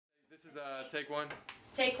This is take one.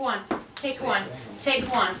 Take one. Take one.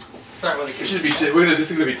 Take one. Start with This should be. This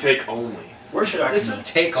is gonna be take only. Where should I? This is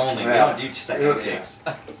take only. We don't do second takes.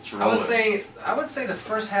 I would say the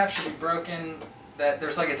first half should be broken. That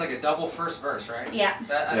there's like it's like a double first verse, right? Yeah.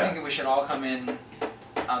 I think we should all come in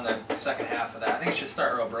on the second half of that. I think it should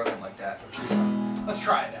start real broken like that. Which is let's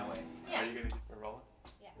try it that way. Yeah. Are you gonna roll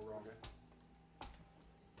it? Yeah. We're all good.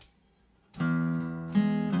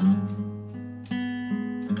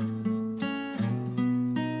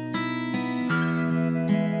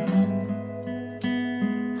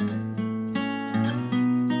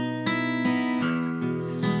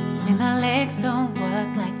 When my legs don't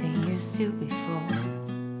work like they used to before,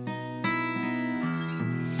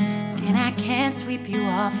 and I can't sweep you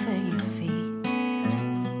off of your feet,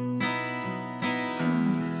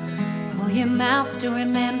 will your mouth still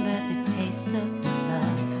remember the taste of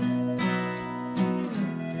love?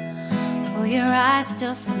 Will your eyes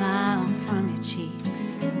still smile from your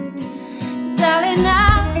cheeks? Darling, I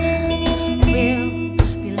will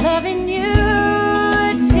be loving you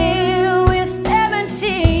till we're 17.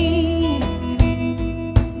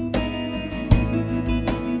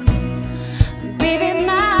 Baby,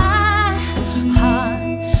 my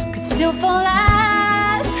heart could still fall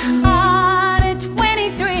as hard at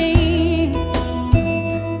 23.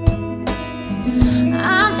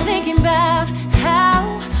 I'm thinking about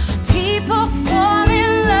how people fall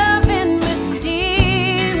in love in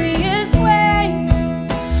mysterious ways.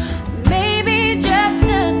 Maybe just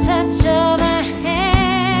a touch of a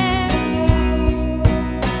hand.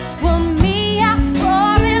 Well, me, I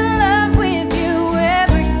fall in love with you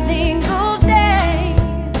every single day.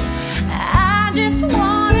 I just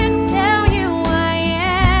want to tell you I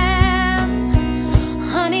am,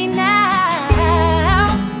 honey, now.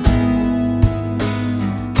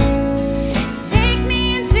 Take me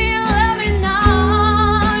into your loving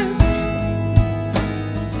arms.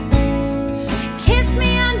 Kiss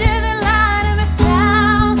me under the light of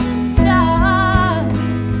 1,000 stars.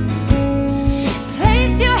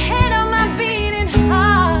 Place your head on my beating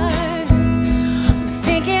heart. I'm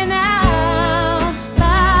thinking out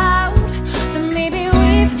loud that maybe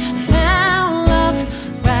we've found love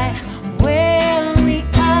right where we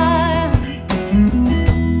are.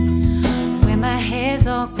 When my hair's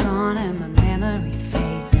all gone and my memory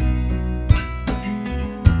fades,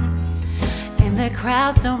 and the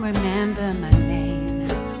crowds don't remember my name,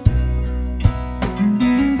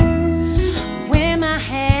 when my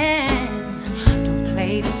hands don't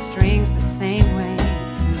play the strings the same way,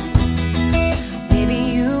 maybe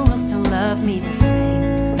you will still love me the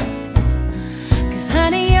same. 'Cause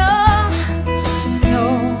honey, your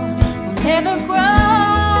soul will never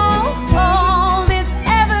grow old, it's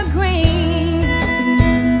evergreen.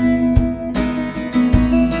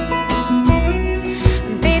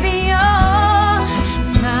 Baby, your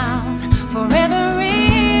smile's forever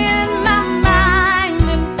in my mind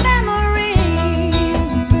and memory.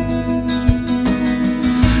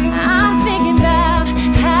 I'm thinking about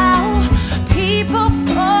how people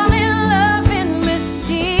fall in love in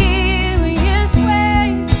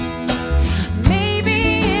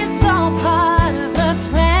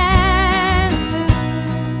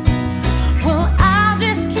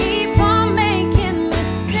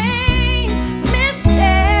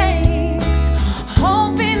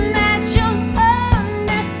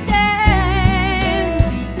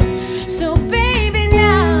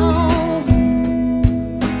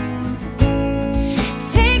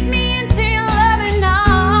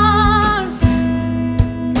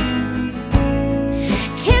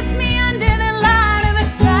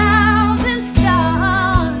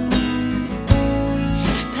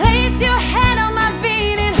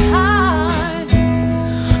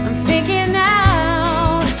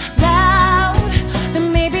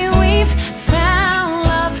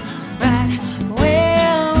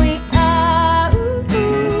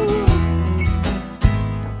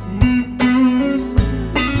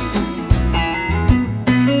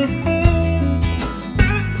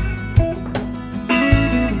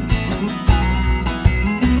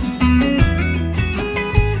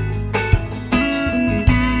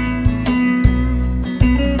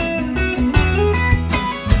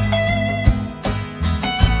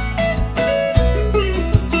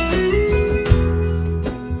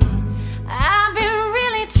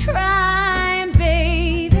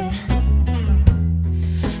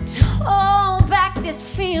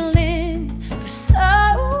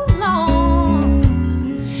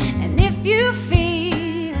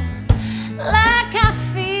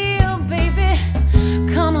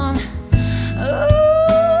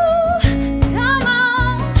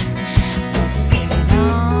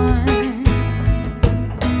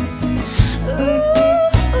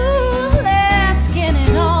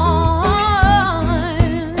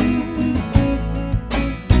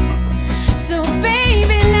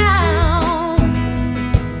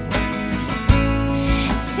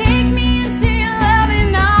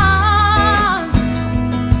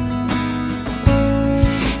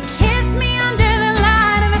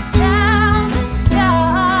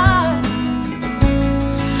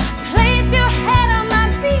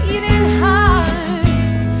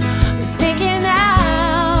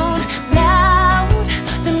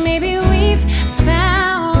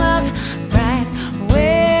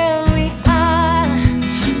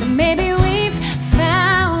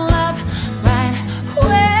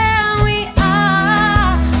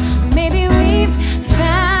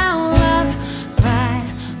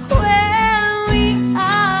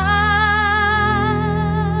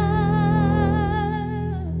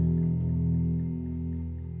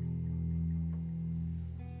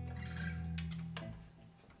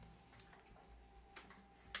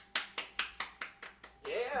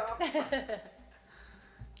job.